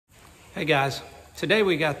Hey guys, today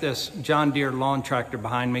we got this John Deere Lawn Tractor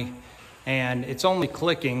behind me, and it's only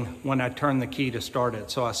clicking when I turn the key to start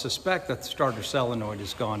it. So I suspect that the starter solenoid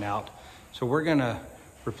has gone out. So we're gonna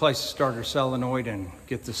replace the starter solenoid and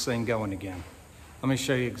get this thing going again. Let me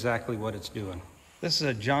show you exactly what it's doing. This is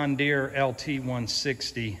a John Deere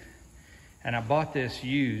LT160, and I bought this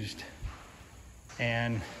used,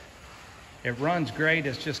 and it runs great.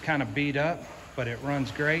 It's just kind of beat up, but it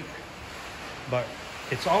runs great. But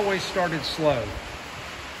it's always started slow.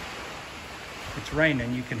 It's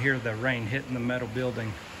raining, you can hear the rain hitting the metal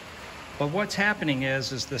building. But what's happening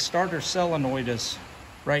is the starter solenoid is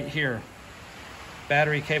right here.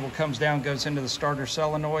 Battery cable comes down, goes into the starter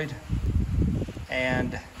solenoid,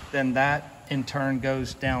 and then that in turn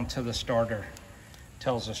goes down to the starter,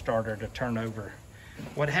 tells the starter to turn over.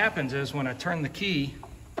 What happens is when I turn the key,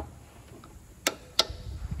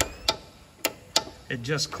 it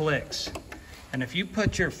just clicks. And if you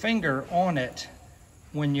put your finger on it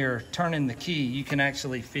when you're turning the key, you can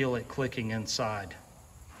actually feel it clicking inside.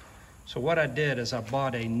 So what I did is I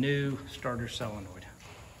bought a new starter solenoid.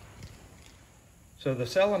 So the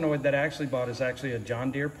solenoid that I actually bought is actually a John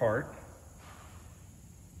Deere part.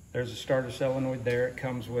 There's a starter solenoid there. It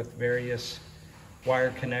comes with various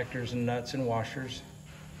wire connectors and nuts and washers.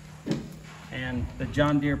 And the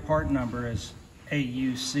John Deere part number is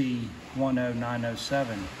AUC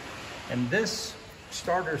 10907. And this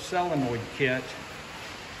starter solenoid kit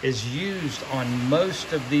is used on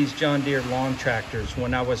most of these John Deere lawn tractors.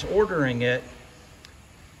 When I was ordering it,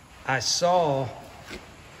 I saw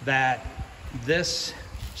that this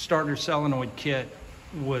starter solenoid kit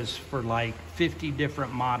was for like 50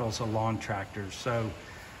 different models of lawn tractors. So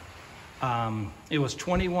it was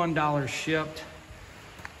 $21 shipped,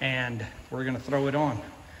 and we're gonna throw it on.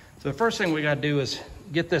 So the first thing we gotta do is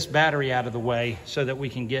get this battery out of the way so that we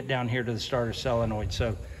can get down here to the starter solenoid.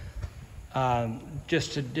 So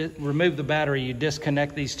just to remove the battery, you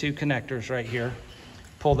disconnect these two connectors right here,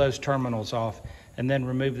 pull those terminals off, and then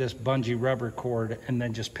remove this bungee rubber cord, and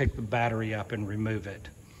then just pick the battery up and remove it.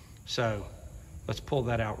 So let's pull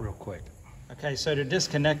that out real quick. Okay, so to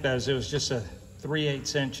disconnect those, it was just a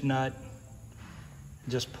 3/8 inch nut.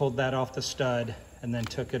 Just pulled that off the stud and then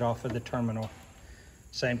took it off of the terminal.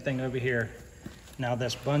 Same thing over here. Now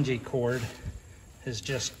this bungee cord is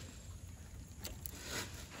just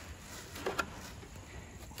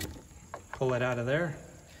pull it out of there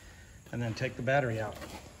and then take the battery out.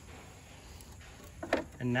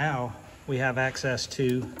 And now we have access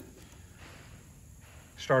to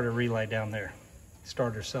starter relay down there,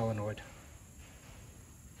 starter solenoid.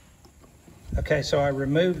 Okay, so I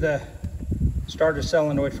removed the starter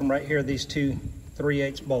solenoid from right here, these two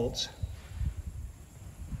 3/8 bolts.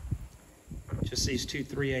 Just these two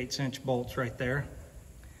 3/8 inch bolts right there.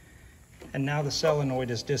 And now the solenoid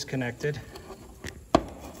is disconnected.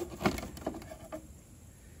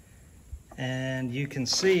 And you can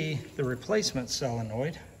see the replacement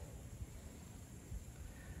solenoid.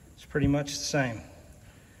 It's pretty much the same.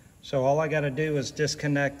 So all I gotta do is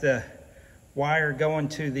disconnect the wire going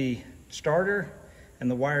to the starter and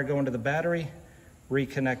the wire going to the battery,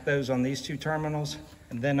 reconnect those on these two terminals,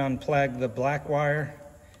 and then unplug the black wire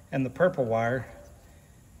and the purple wire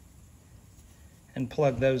and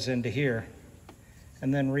plug those into here,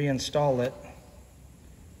 and then reinstall it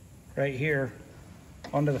right here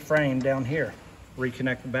onto the frame down here.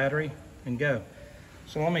 Reconnect the battery and go.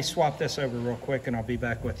 So let me swap this over real quick and I'll be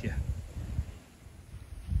back with you.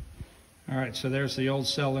 All right, so there's the old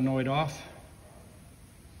solenoid off.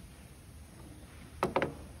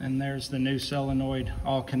 And there's the new solenoid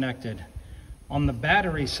all connected. On the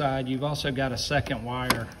battery side, you've also got a second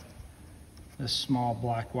wire, this small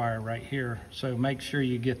black wire right here. So make sure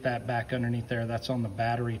you get that back underneath there. That's on the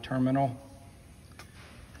battery terminal.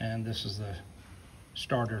 And this is the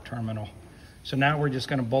starter terminal. So now we're just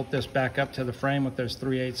gonna bolt this back up to the frame with those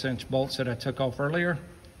 3/8 inch bolts that I took off earlier,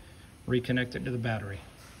 reconnect it to the battery.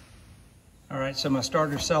 All right, so my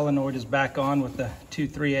starter solenoid is back on with the two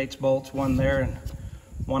 3/8 bolts, one there and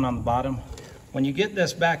one on the bottom. When you get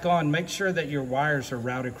this back on, make sure that your wires are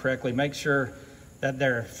routed correctly. Make sure that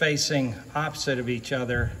they're facing opposite of each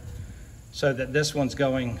other so that this one's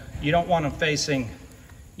going, you don't want them facing,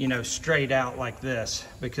 you know, straight out like this,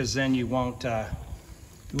 because then you won't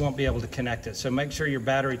be able to connect it. So make sure your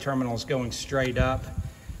battery terminal is going straight up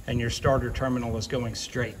and your starter terminal is going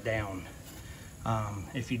straight down.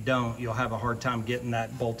 If you don't, you'll have a hard time getting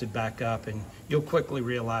that bolted back up, and you'll quickly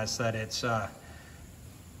realize that it's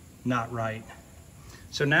not right.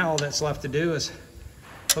 So now all that's left to do is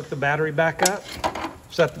hook the battery back up,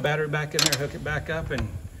 set the battery back in there, hook it back up, and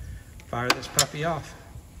fire this puppy off.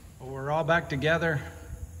 Well, we're all back together.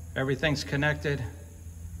 Everything's connected.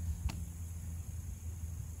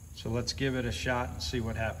 So let's give it a shot and see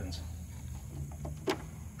what happens.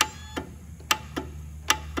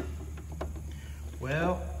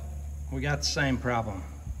 Well, we got the same problem.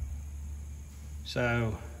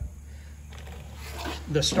 So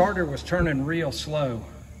the starter was turning real slow.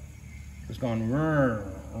 It was going rrr,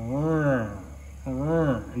 rrr,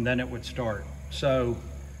 rrr, and then it would start. So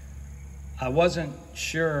I wasn't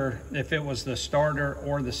sure if it was the starter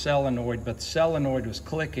or the solenoid, but the solenoid was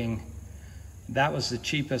clicking. That was the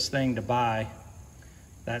cheapest thing to buy.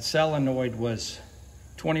 That solenoid was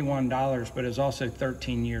 $21, but it was also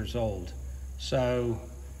 13 years old. So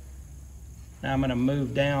now I'm gonna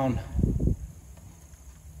move down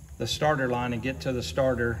the starter line and get to the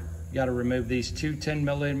starter. You gotta remove these two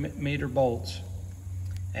 10mm bolts,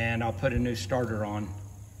 and I'll put a new starter on.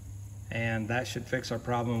 And that should fix our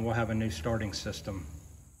problem. We'll have a new starting system.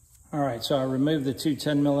 All right, so I removed the two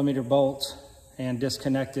 10mm bolts and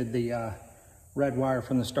disconnected the red wire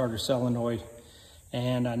from the starter solenoid.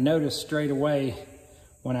 And I noticed straight away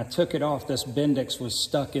when I took it off, this Bendix was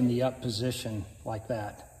stuck in the up position like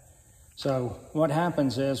that. So what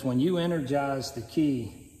happens is when you energize the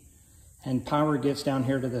key and power gets down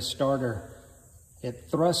here to the starter, it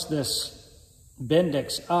thrusts this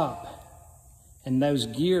Bendix up, and those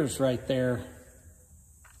gears right there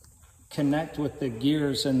connect with the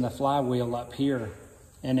gears in the flywheel up here,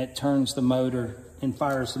 and it turns the motor and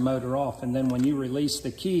fires the motor off. And then when you release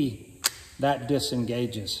the key, that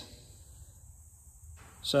disengages.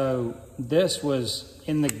 So this was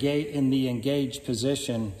in the engaged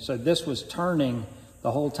position. So this was turning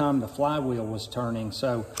the whole time the flywheel was turning.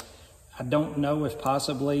 So I don't know if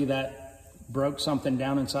possibly that broke something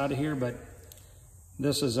down inside of here, but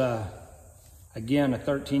this is again, a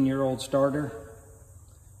 13-year-old starter.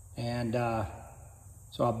 And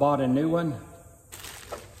so I bought a new one,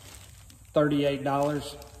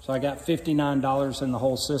 $38. So I got $59 in the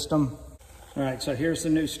whole system. All right, so here's the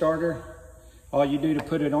new starter. All you do to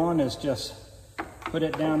put it on is just put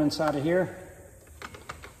it down inside of here.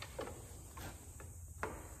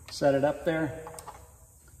 Set it up there.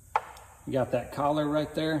 You got that collar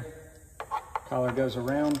right there. Collar goes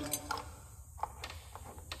around.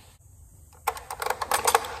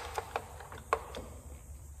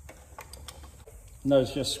 And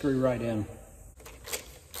those just screw right in.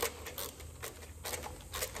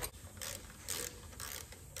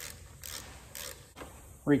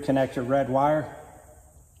 Reconnect your red wire.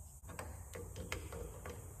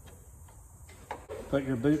 Put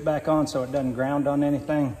your boot back on so it doesn't ground on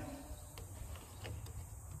anything.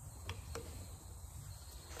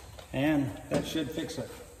 And that should fix it.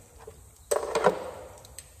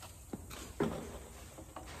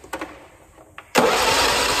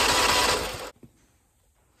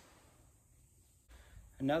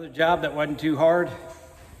 Another job that wasn't too hard.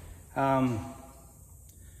 $21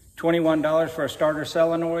 for a starter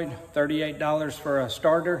solenoid, $38 for a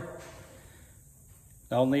starter.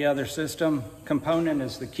 The only other system component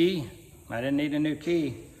is the key. I didn't need a new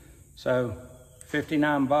key, so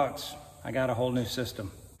 59 bucks. I got a whole new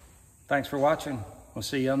system. Thanks for watching. We'll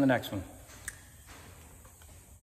see you on the next one.